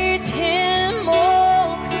 Praise Him,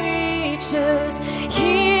 all creatures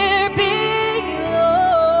here below.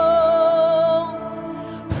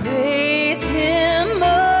 Praise Him,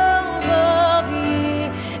 all of ye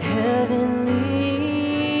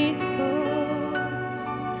heavenly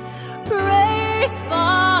hosts. Praise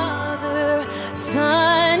Father,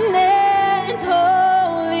 Son, and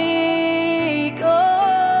Holy Ghost.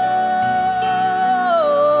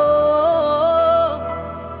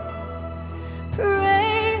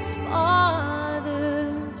 Praise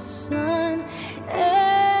Father, Son,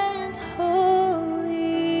 and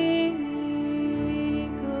Holy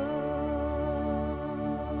Ghost.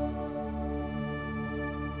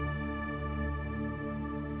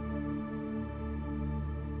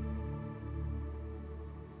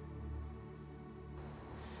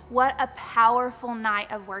 What a powerful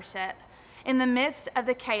night of worship. In the midst of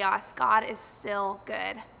the chaos, God is still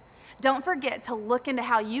good. Don't forget to look into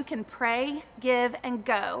how you can pray, give, and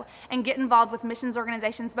go, and get involved with missions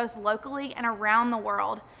organizations both locally and around the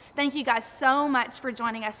world. Thank you guys so much for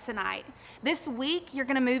joining us tonight. This week, you're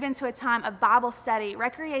going to move into a time of Bible study,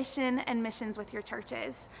 recreation, and missions with your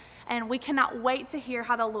churches. And we cannot wait to hear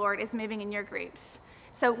how the Lord is moving in your groups.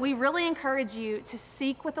 So we really encourage you to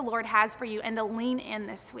seek what the Lord has for you and to lean in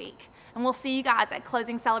this week. And we'll see you guys at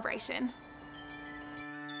closing celebration.